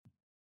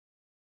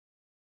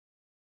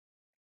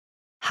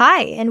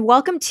Hi, and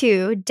welcome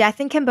to Death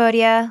in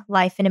Cambodia,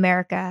 Life in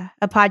America,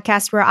 a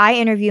podcast where I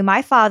interview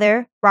my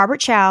father,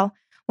 Robert Chow,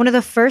 one of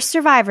the first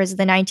survivors of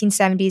the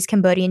 1970s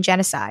Cambodian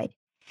genocide.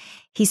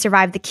 He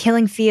survived the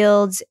killing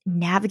fields,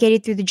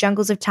 navigated through the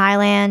jungles of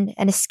Thailand,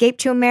 and escaped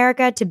to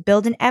America to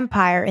build an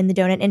empire in the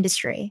donut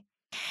industry.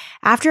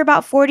 After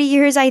about 40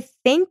 years, I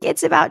think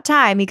it's about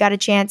time he got a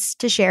chance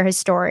to share his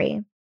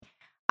story.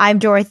 I'm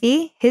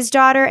Dorothy, his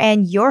daughter,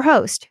 and your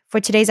host for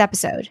today's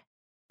episode.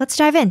 Let's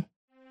dive in.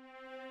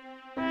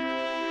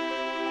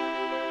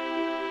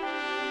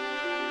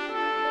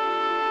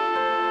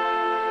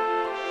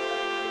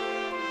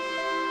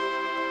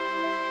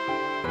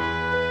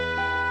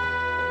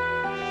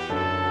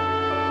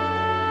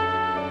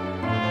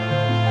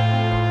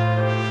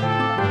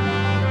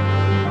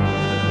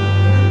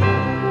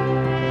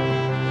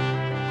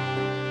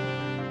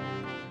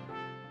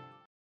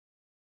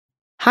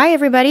 Hi,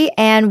 everybody,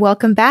 and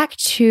welcome back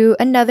to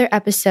another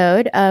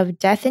episode of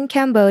Death in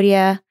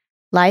Cambodia,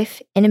 Life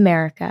in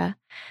America.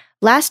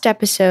 Last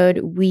episode,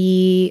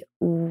 we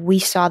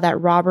saw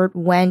that Robert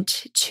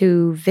went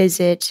to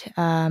visit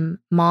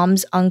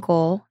Mom's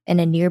uncle in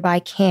a nearby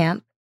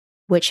camp,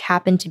 which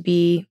happened to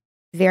be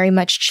very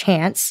much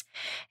chance.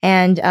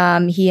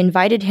 And he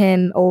invited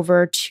him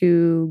over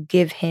to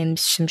give him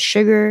some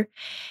sugar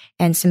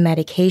and some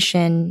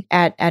medication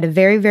at a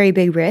very, very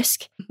big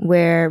risk,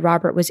 where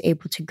Robert was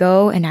able to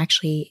go and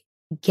actually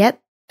get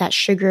that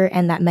sugar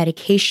and that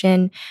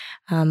medication,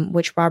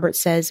 which Robert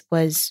says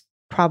was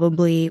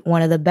probably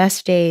one of the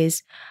best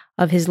days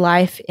of his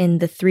life in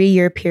the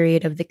 3-year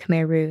period of the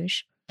Khmer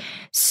Rouge.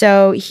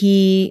 So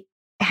he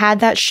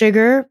had that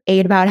sugar,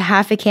 ate about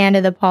half a can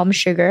of the palm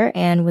sugar,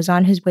 and was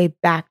on his way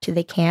back to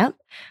the camp.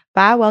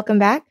 Ba, welcome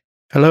back.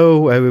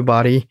 Hello,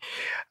 everybody.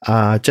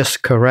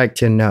 Just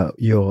correct,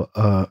 you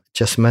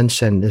just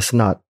mentioned it's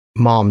not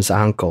Mom's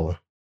uncle,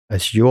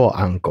 it's your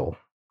uncle.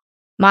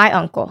 My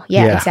uncle.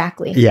 Yeah,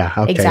 exactly. Yeah,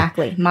 okay.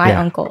 Exactly. My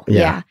uncle.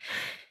 Yeah.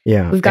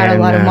 We've got a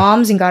lot of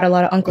moms and got a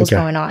lot of uncles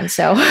going on.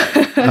 So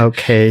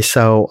okay,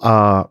 so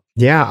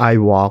I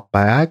walked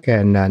back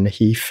and then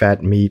he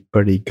fed me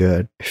pretty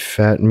good.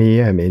 Fed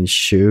me,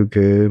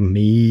 sugar,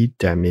 meat,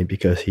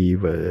 because he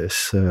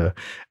was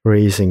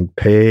raising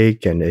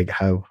pig and they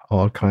have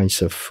all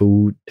kinds of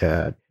food.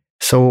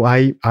 So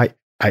I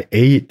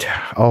ate.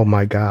 Oh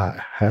my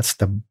God, that's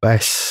the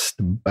best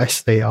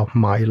day of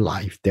my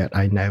life that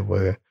I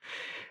never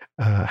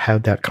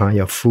had that kind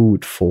of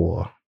food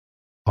for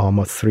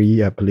almost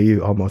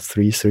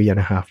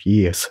 3.5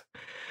 years.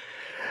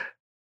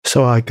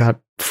 So I got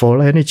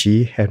full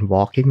energy and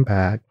walking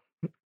back.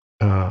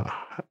 I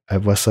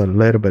was a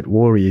little bit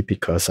worried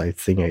because I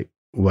think it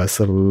was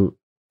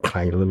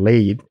kind of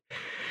late.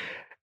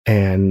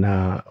 And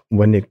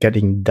when it's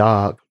getting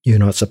dark, you're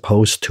not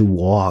supposed to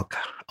walk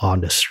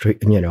on the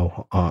street,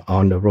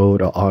 on the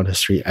road or on the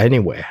street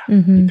anywhere,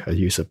 because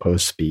you're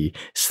supposed to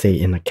stay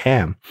in a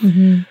camp.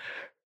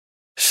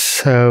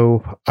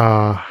 So,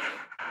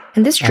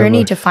 and this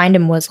journey to find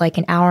him was like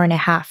an hour and a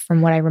half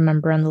from what I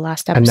remember on the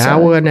last episode. An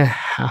hour and a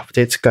half.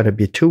 It's going to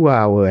be 2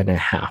 hours and a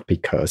half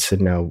because,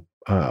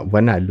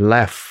 when I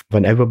left,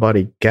 when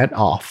everybody get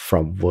off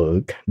from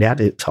work, that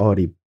is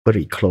already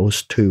pretty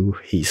close to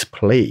his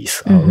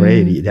place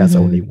already. That's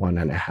only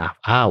 1.5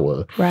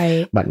 hours.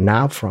 Right. But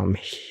now from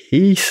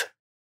his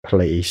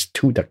place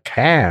to the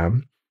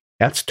camp,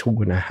 that's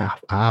 2.5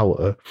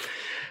 hours.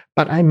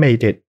 But I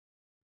made it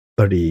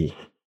pretty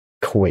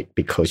quick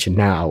because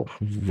now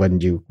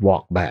when you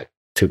walk back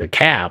to the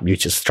camp, you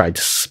just try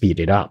to speed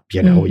it up,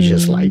 you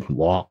just like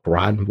walk,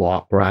 run,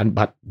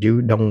 but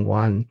you don't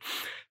want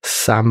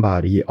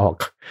somebody or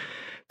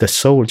the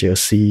soldier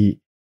see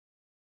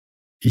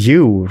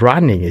you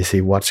running and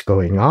see what's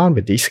going on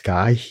with this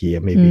guy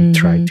here, maybe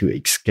try to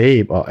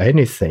escape or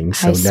anything.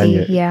 So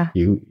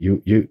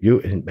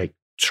you in big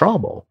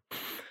trouble.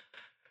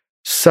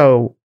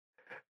 So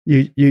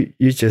you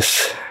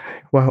just,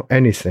 well,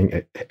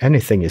 anything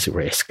is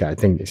risk. I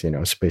think,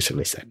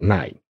 especially at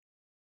night,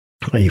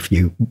 if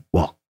you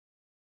walk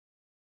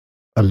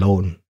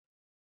alone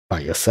by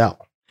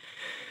yourself.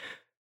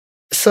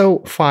 So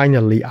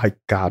finally, I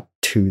got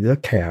to the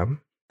camp.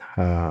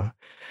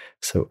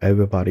 So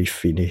everybody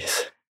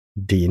finished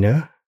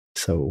dinner,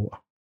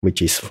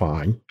 which is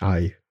fine.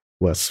 I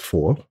was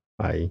full.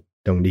 I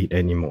don't need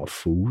any more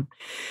food,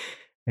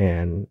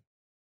 and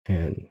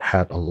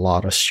had a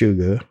lot of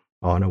sugar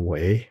on the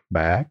way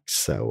back.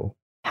 So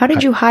how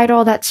did you hide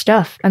all that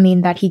stuff?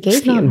 That he gave you?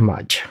 It's not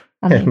much.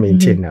 You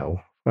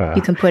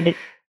can put it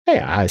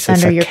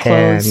under your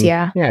clothes.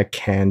 Yeah,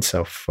 cans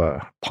of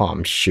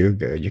palm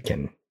sugar. You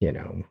can,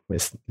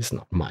 it's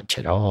not much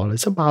at all.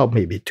 It's about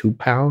maybe 2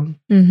 pounds.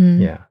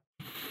 Yeah.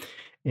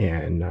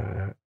 And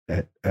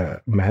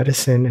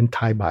medicine and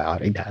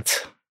antibiotic,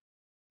 that's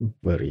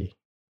very,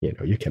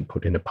 you can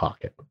put in the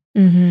pocket.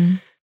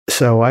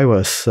 So I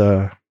was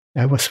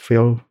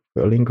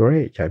feeling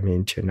great.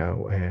 And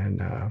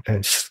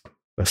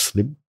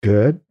sleep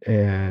good.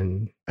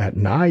 And at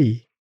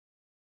night,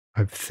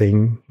 I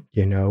think,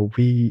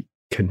 we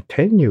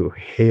continue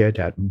hear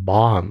that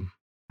bomb.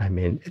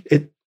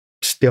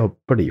 still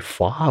pretty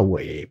far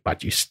away,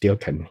 but you still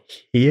can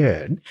hear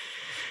it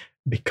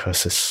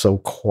because it's so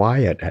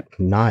quiet at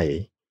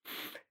night.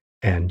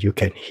 And you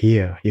can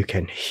hear it,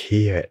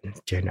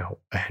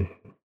 and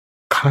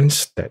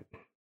constant.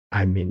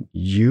 I mean,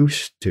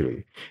 used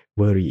to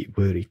very,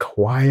 very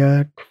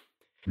quiet.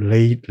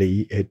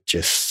 Lately, it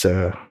just,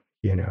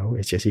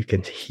 it's just you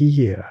can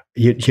hear.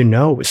 You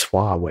know it's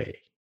far away.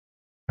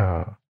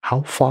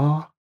 How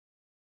far?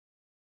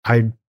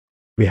 I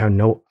have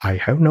no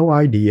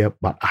idea,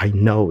 but I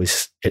know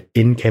it's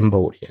in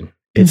Cambodian.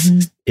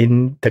 It's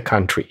in the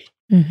country.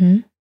 Mm-hmm.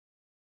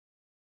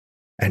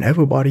 And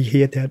everybody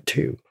hear that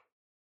too.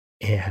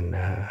 And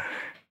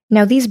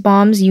now these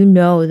bombs, you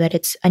know that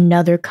it's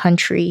another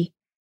country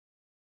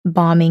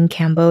bombing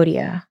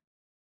Cambodia.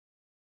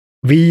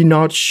 We're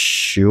not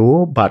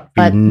sure, but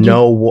we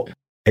know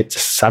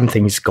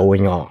something's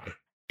going on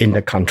in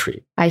the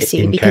country. I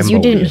see, because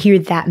Cambodia. You didn't hear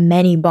that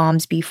many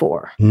bombs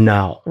before.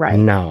 No. Right.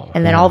 No.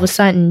 And then all of a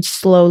sudden,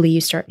 slowly,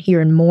 you start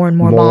hearing more and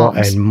more bombs.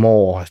 More and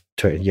more.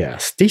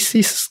 Yes. This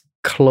is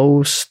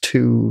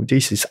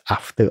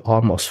after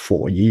almost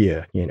 4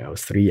 years,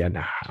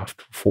 3.5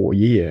 to 4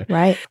 years.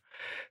 Right.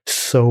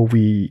 So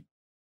we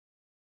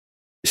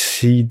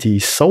see the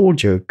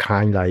soldier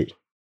kind of like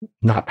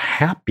not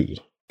happy,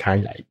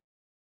 kind of like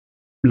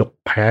look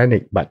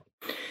panic, but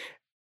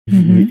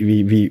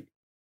we're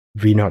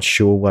not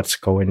sure what's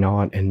going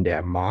on in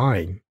their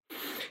mind.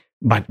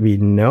 But we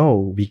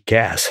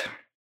guess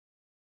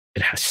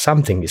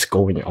something is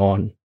going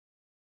on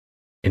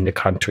in the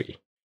country.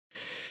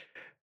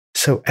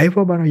 So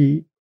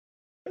everybody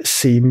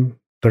seemed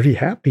very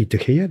happy to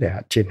hear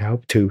that,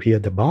 to hear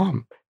the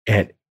bomb.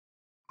 And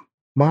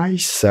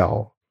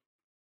myself,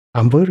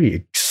 I'm very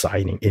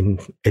excited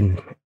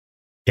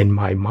in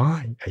my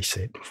mind. I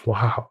said,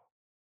 wow,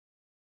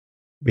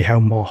 we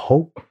have more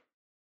hope.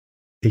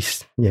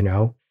 It's,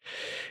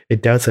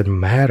 it doesn't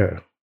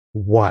matter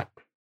what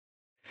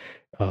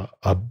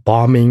a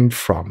bombing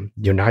from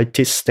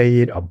United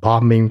States, a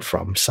bombing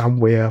from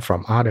somewhere,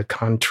 from other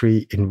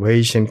country,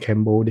 invasion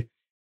Cambodia.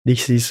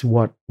 This is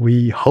what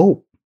we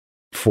hope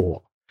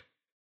for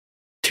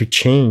to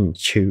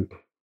change,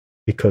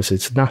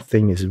 because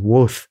nothing is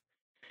worth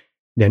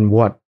than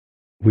what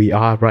we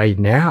are right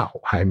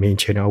now. I mean,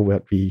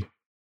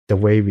 the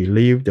way we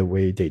live, the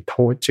way they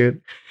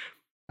tortured.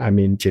 I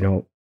mean,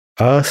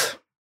 us,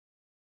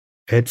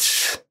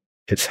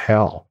 it's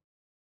hell.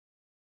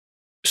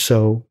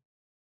 So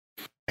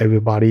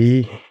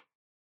everybody,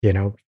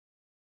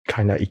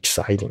 kind of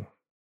exciting.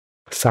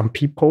 Some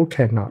people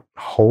cannot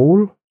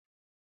hold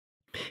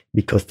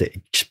because the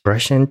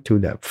expression to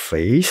their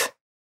face,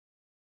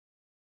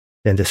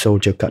 then the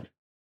soldier got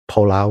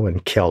pull out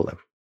and kill them.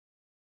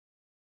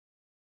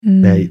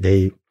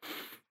 They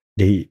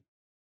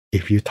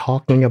if you're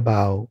talking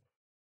about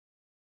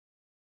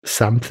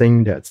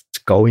something that's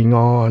going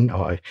on,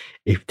 or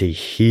if they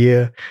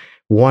hear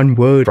one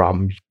word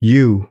from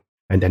you,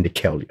 and then they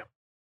kill you.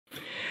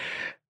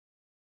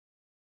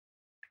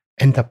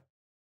 In the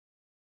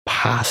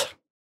past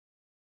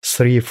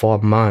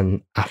 3-4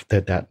 months after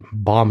that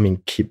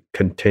bombing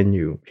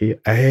continue here,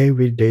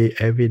 every day,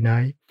 every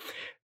night,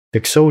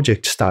 the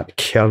soldiers start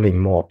killing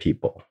more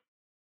people.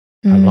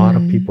 A lot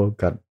of people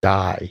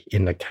die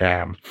in the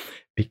camp.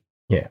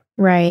 Yeah.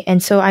 Right.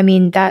 And so, I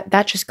mean,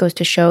 that just goes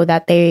to show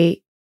that they're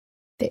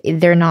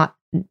not,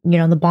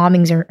 the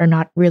bombings are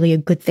not really a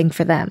good thing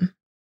for them.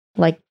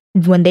 Like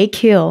when they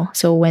kill,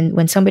 so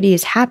when somebody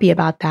is happy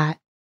about that,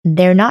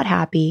 they're not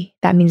happy.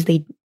 That means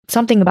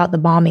something about the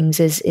bombings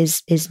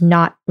is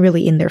not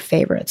really in their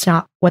favor. It's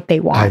not what they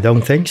want. I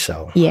don't think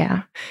so.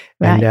 Yeah.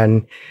 Right.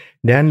 And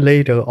then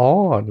later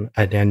on,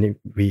 and then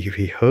we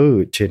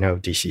heard,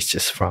 this is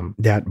just from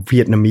that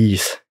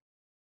Vietnamese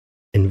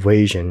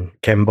invasion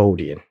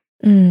Cambodian.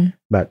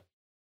 But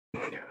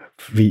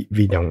we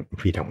don't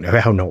know. I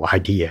have no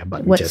idea.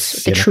 But what's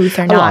just the truth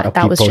or not?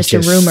 That was just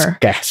a rumor.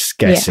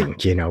 Guessing,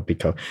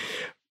 because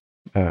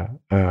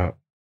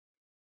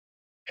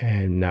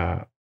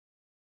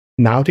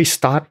now they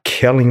start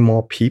killing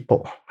more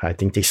people. I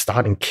think they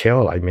start and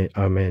kill. I mean,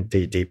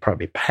 they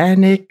probably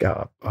panic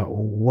or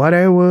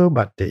whatever.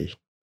 But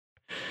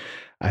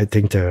I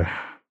think the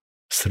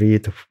 3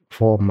 to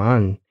 4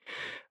 months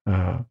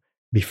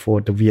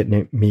before the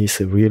Vietnamese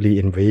really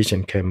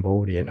invasion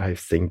Cambodia, I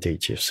think they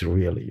just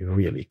really,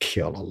 really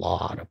kill a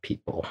lot of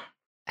people.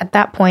 At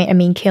that point, I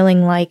mean,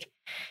 killing like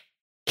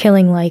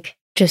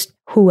just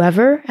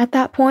whoever at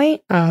that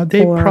point?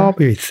 They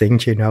probably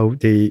think,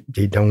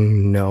 they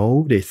don't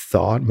know. They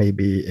thought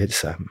maybe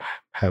it's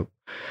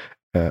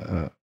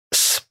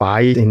spy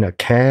in a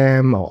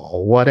camp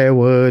or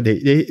whatever.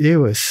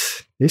 They're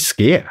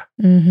scared.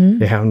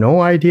 They have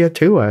no idea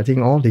too. I think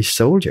all these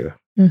soldiers.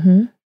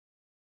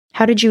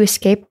 How did you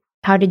escape?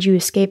 How did you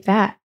escape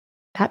that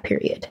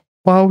period?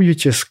 Well, you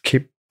just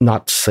keep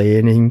not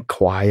saying,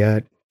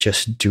 quiet,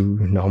 just do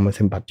normal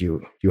thing, but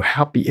you're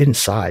happy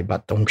inside,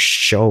 but don't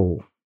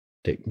show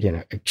the,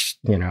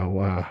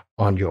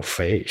 on your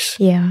face.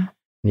 Yeah.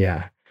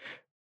 Yeah.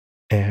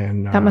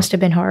 And that must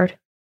have been hard.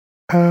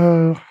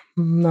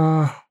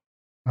 No,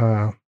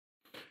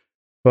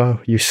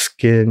 well, your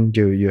skin,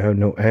 you have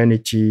no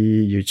energy.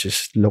 You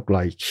just look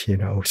like,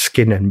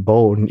 skin and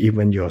bone.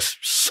 Even your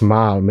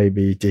smile,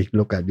 maybe they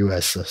look at you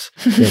as a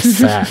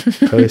sad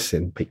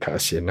person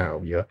because,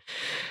 you're...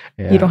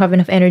 You don't have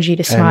enough energy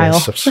to smile.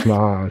 And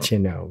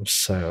smile,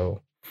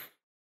 so...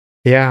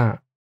 Yeah.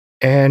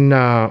 And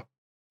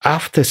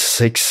after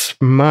 6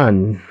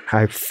 months,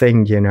 I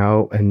think,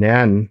 and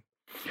then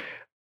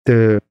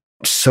the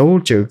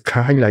soldier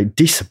kind of like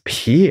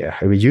disappear.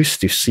 We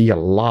used to see a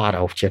lot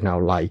of,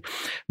 like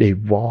they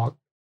walk,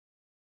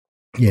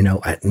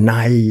 at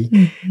night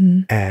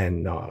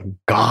and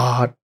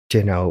guard,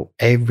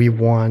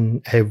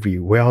 everyone, every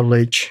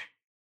village.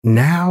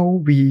 Now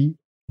we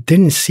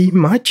didn't see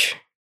much.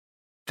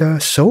 The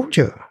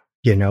soldier,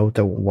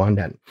 the one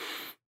that,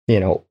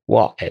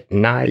 walk at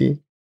night,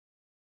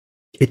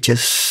 it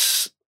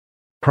just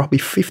probably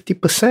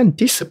 50%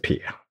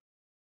 disappear.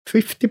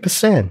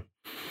 50%.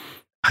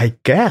 I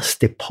guess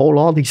they pull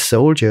all these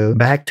soldiers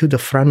back to the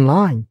front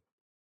line.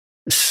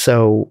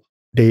 So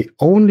they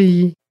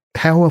only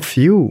have a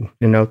few,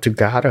 to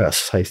guard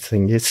us. I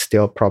think it's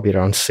still probably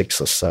around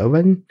 6 or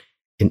 7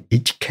 in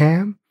each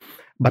camp.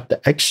 But the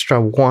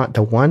extra one,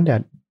 the one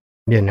that,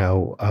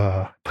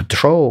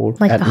 patrol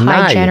like at the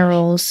night, high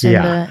generals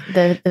and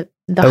the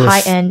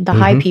high end, the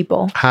high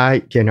people.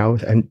 High,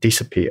 and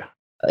disappear.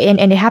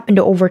 And it happened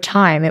over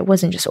time. It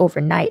wasn't just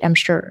overnight. I'm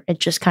sure it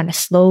just kind of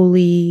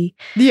slowly,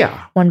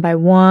 one by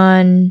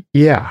one.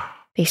 Yeah,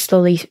 they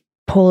slowly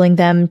pulling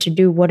them to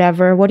do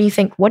whatever. What do you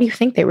think? What do you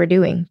think they were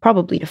doing?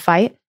 Probably to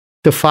fight.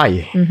 To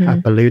fight, I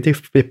believe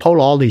they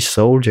pull all these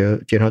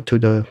soldiers, to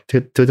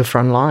the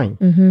front line.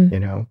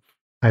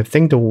 I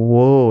think the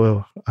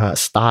war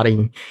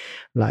starting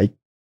like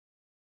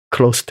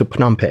close to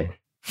Phnom Penh.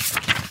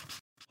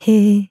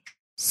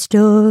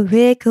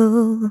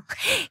 Historical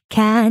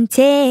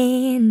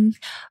content.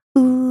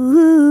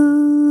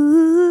 Ooh,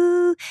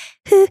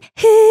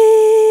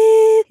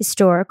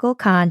 historical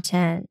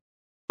content.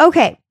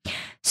 Okay,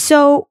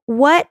 so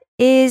what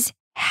is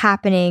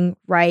happening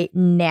right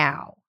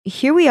now?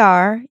 Here we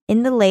are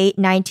in the late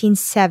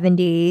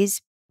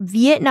 1970s.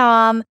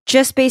 Vietnam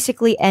just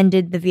basically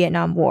ended the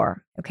Vietnam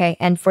War. Okay,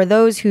 and for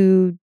those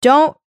who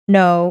don't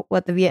know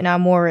what the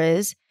Vietnam War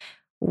is,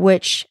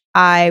 which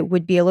I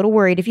would be a little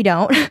worried if you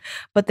don't,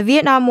 but the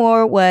Vietnam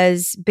War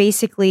was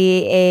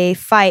basically a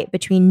fight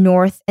between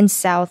North and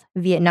South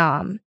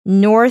Vietnam.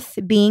 North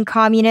being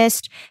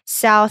communist,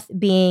 South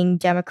being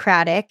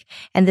democratic,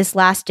 and this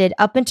lasted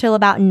up until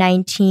about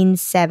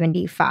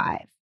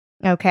 1975.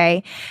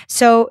 Okay,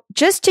 so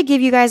just to give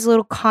you guys a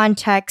little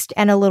context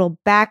and a little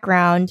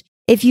background,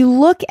 if you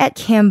look at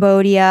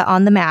Cambodia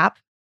on the map,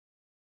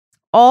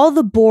 all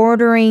the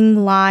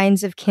bordering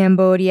lines of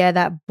Cambodia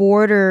that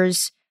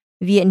borders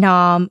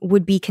Vietnam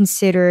would be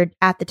considered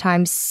at the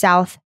time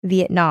South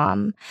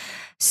Vietnam.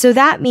 So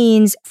that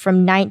means from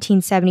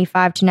 1975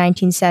 to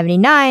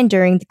 1979,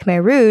 during the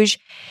Khmer Rouge,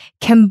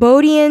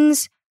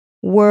 Cambodians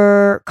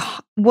was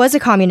a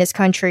communist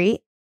country,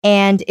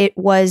 and it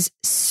was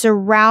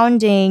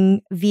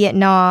surrounding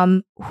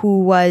Vietnam, who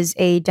was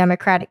a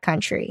democratic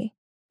country.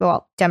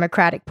 Well,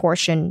 democratic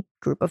portion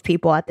group of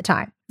people at the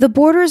time. The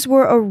borders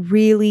were a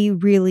really,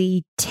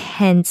 really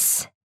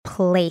tense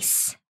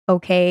place.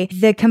 Okay.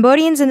 The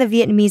Cambodians and the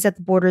Vietnamese at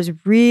the borders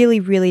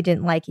really, really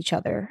didn't like each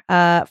other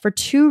for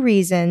two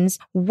reasons.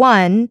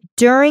 One,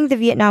 during the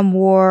Vietnam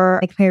War,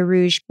 the Khmer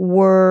Rouge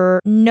were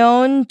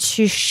known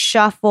to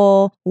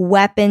shuffle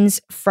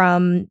weapons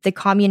from the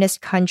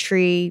communist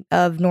country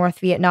of North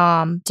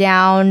Vietnam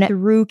down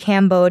through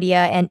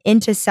Cambodia and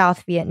into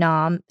South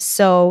Vietnam.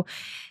 So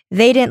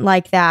they didn't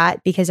like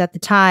that because at the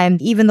time,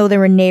 even though they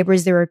were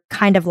neighbors, they were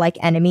kind of like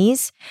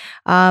enemies.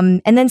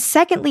 And then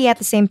secondly, at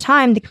the same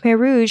time, the Khmer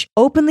Rouge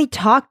openly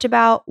talked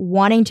about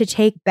wanting to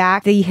take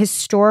back the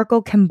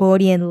historical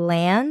Cambodian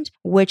land,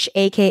 which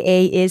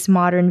AKA is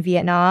modern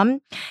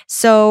Vietnam.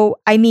 So,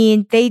 I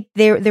mean,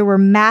 there were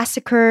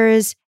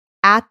massacres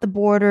at the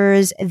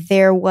borders.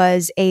 There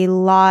was a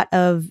lot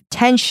of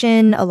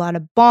tension, a lot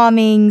of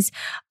bombings.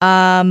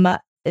 They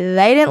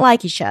didn't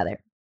like each other.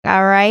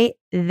 All right.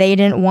 They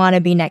didn't want to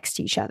be next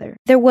to each other.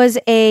 There was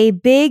a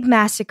big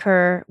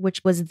massacre,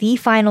 which was the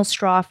final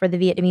straw for the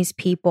Vietnamese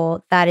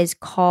people, that is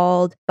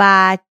called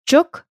Ba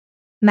Chuk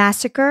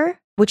Massacre,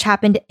 which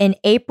happened in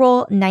April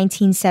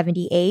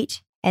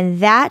 1978.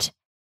 And that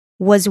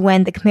was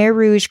when the Khmer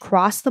Rouge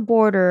crossed the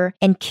border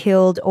and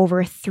killed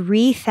over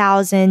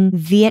 3,000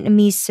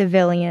 Vietnamese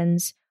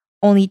civilians.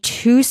 Only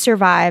 2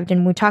 survived.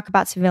 And when we talk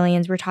about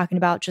civilians, we're talking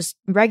about just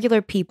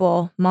regular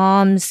people,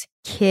 moms,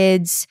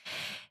 kids.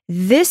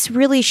 This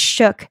really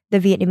shook the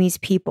Vietnamese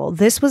people.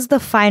 This was the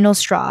final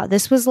straw.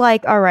 This was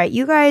like, all right,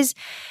 you guys,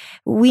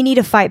 we need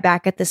to fight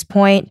back at this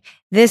point.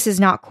 This is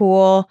not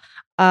cool.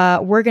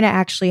 We're going to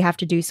actually have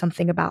to do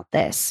something about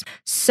this.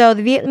 So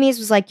the Vietnamese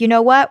was like, you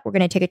know what? We're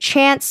going to take a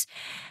chance.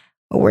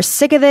 We're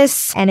sick of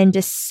this. And in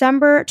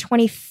December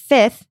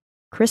 25th,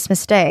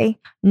 Christmas Day,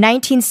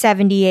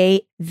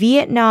 1978,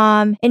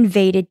 Vietnam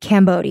invaded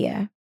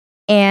Cambodia.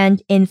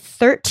 And in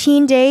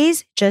 13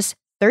 days, just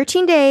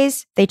 13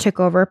 days, they took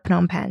over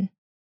Phnom Penh,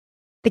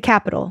 the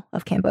capital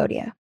of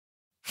Cambodia.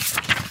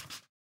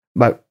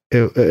 But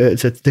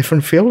it's a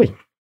different feeling,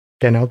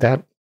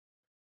 that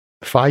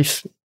 4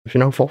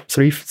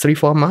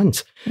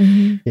 months,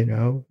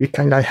 you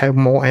kind of have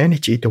more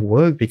energy to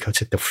work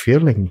because of the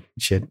feeling.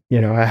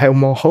 I have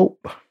more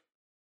hope,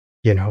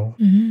 Yeah.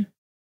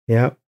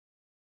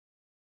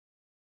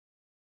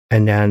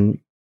 And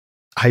then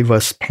I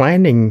was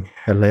planning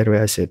a little.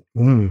 I said,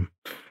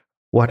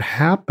 what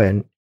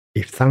happened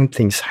if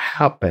something's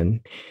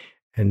happen,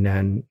 and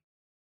then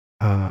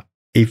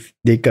if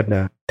they're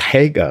gonna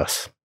take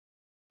us,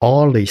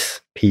 all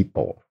these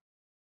people,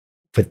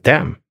 with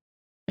them.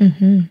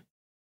 And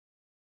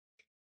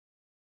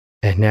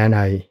then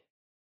I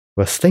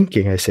was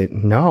thinking, I said,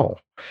 no,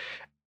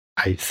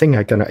 I think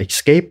I'm gonna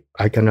escape.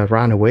 I'm gonna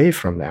run away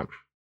from them.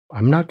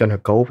 I'm not gonna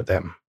go with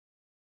them.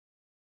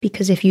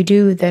 Because if you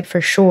do that,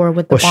 for sure,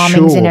 with the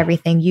bombings and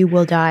everything, you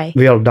will die.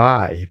 We'll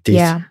die.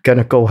 They're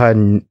gonna go ahead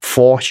and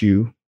force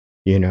you,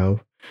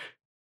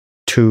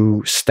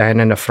 to stand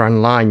in the front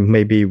line,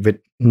 maybe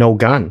with no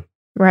gun.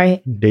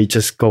 Right. They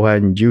just go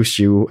ahead and use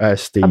you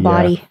as a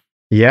body.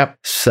 Yep.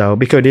 So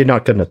because they're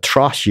not gonna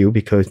trust you,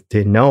 because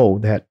they know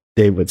that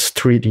they was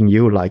treating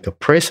you like a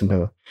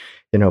prisoner,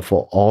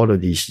 for all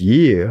of these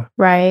years.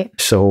 Right.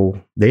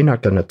 So they're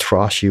not gonna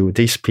trust you.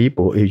 These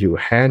people, if you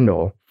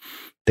handle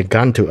the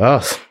gun to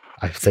us,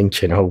 I think,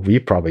 we're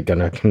probably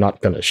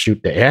not gonna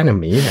shoot the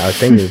enemy. I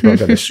think we're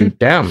gonna shoot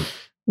them.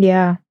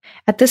 Yeah.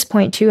 At this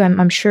point too,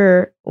 I'm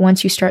sure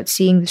once you start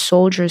seeing the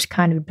soldiers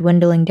kind of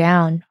dwindling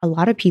down, a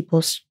lot of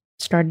people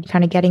started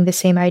kind of getting the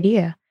same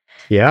idea.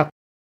 Yeah.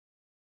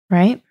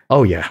 Right?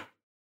 Oh yeah.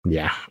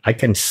 Yeah. I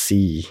can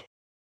see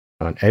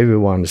on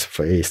everyone's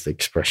face the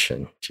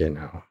expression,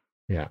 Yeah.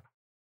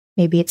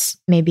 Maybe it's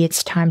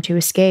time to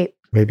escape.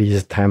 Maybe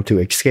it's time to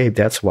escape.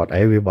 That's what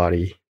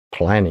everybody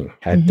planning,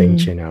 I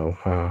think,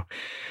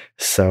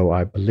 So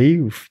I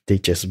believe they're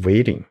just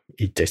waiting.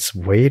 It's just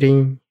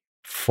waiting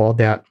for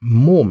that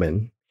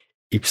moment.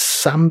 If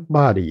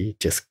somebody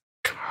just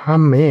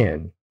come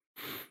in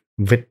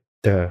with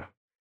the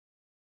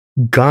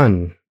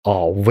gun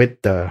or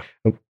with the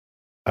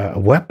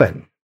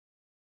weapon,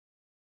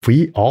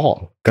 we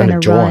all gonna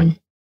join. Run.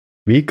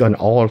 We gonna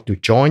all to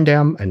join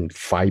them and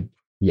fight.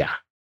 Yeah.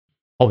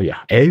 Oh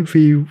yeah.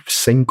 Every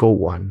single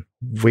one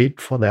wait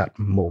for that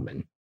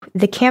moment.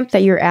 The camp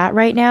that you're at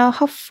right now,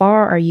 how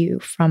far are you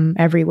from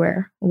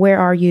everywhere? Where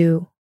are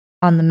you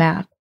on the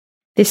map?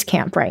 This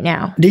camp right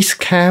now. This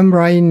camp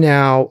right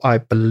now, I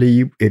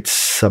believe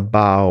it's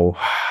about,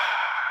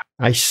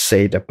 I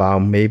said about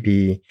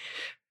maybe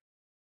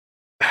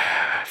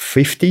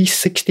 50,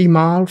 60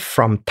 miles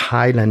from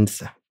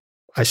Thailand.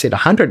 I said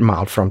 100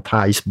 miles from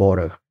Thai's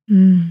border.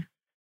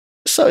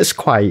 So it's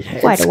quite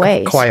a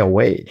ways. Quite a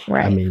way.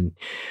 Right. I mean,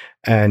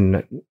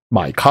 and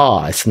by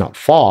car, it's not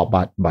far,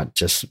 but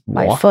just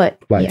by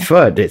foot. By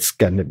foot, it's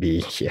gonna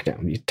be,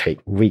 you take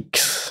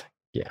weeks.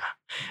 Yeah,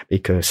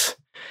 because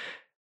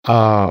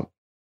from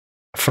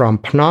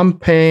Phnom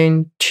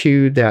Penh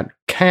to that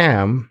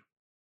camp,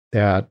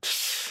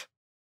 that's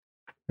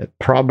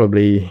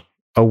probably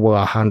over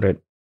 100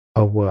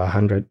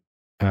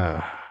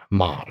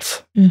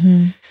 miles.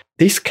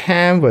 This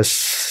camp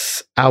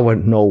was out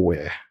of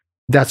nowhere.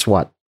 That's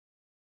what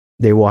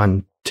they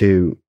want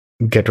to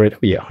get rid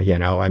of you,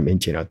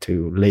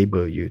 to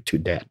label you to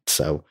death.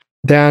 So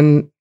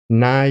then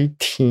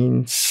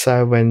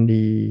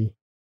 1970,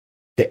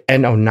 the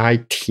end of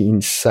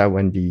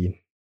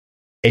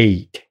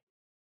 1978,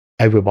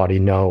 everybody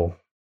know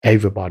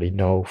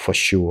for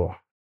sure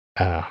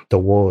the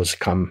wars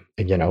come,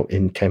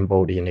 in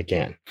Cambodia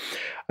again.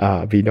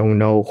 We don't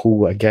know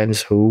who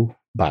against who,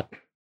 but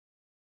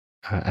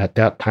at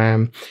that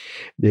time,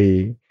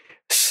 they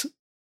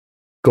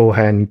go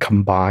ahead and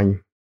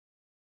combine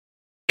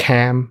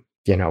camp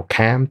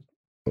to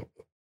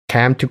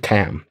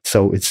camp,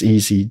 so it's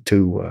easy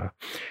to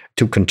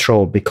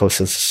control because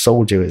the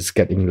soldier is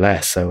getting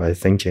less. So I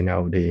think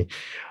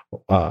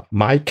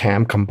my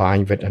camp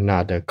combined with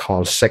another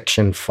called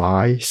Section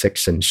 5,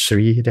 Section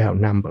 3, they have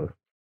number.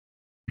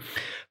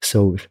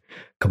 So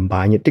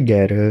combine it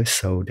together,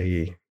 so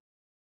they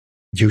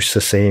use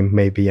the same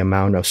maybe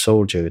amount of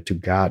soldier to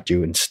guard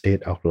you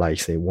instead of like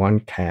say one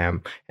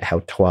camp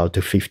have 12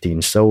 to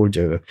 15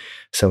 soldier.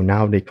 So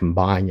now they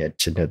combine it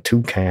to the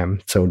two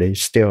camp, so they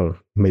still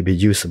maybe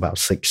use about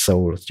 6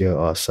 soldier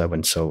or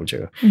 7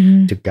 soldier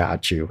to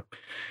guard you.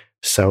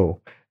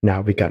 So now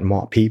we got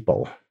more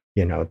people,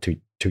 to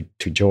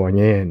join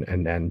in,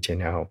 and then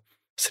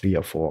 3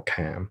 or 4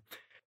 camp.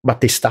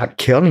 But they start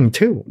killing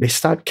too. They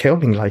start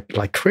killing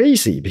like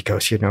crazy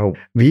because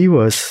we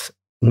was.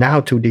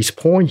 Now to this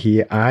point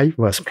here, I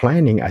was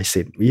planning, I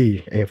said,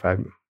 if I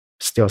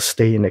still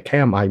stay in the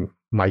camp, I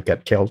might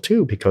get killed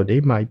too, because they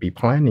might be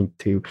planning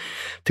to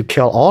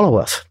kill all of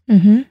us.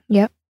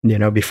 Yep.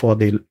 Before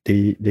they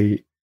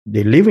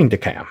leaving the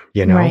camp,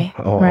 right.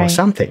 or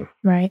something.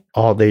 Right.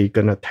 Or they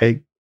gonna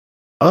take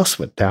us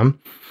with them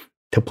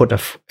to put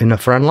in the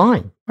front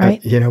line.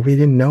 Right. We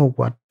didn't know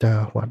what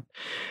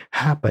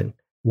happened.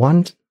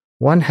 Once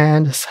one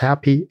hand is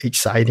happy,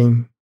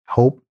 exciting,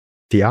 hope.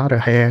 The other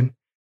hand,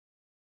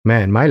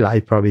 man, my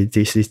life probably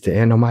this is the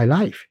end of my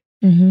life.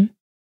 Mm-hmm.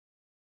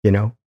 You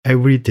know,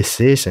 every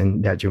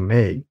decision that you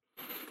make,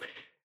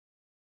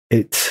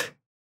 it's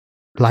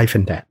life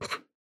and death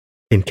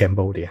in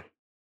Cambodia.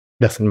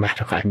 Doesn't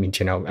matter. I mean,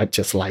 you know,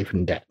 just life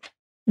and death.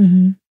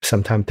 Mm-hmm.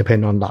 Sometimes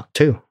depend on luck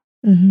too.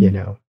 Mm-hmm. You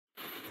know,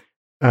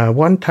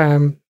 one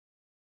time,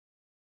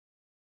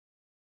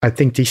 I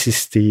think this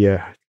is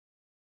the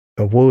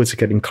world's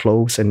getting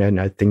close, and then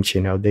I think,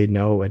 you know, they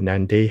know, and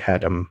then they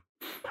had a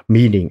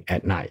meeting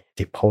at night.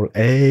 They pull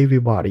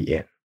everybody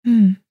in.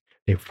 Mm.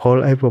 They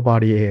pull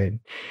everybody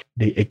in.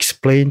 They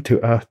explained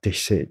to us. They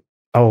said,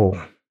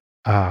 "Oh,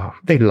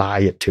 they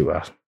lied to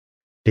us."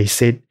 They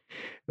said,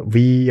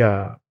 "We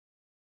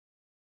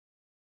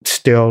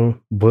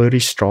still very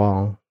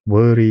strong,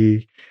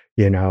 very,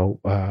 you know,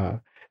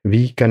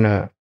 we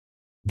gonna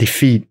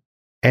defeat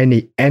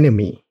any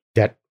enemy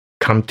that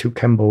come to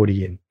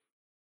Cambodia.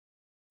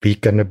 We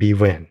gonna be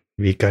win.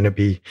 We gonna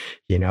be,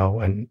 you know,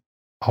 and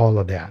all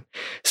of that."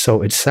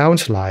 So it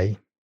sounds like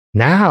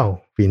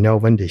now we know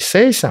when they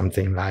say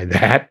something like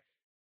that,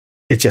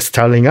 it's just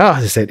telling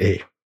us that,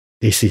 hey,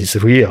 this is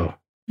real.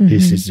 Mm-hmm.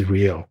 This is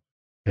real.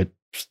 That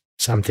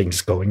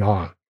something's going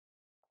on.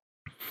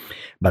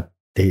 But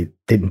they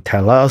didn't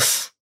tell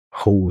us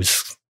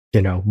who's,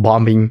 you know,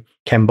 bombing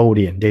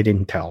Cambodia. They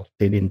didn't tell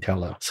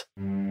us.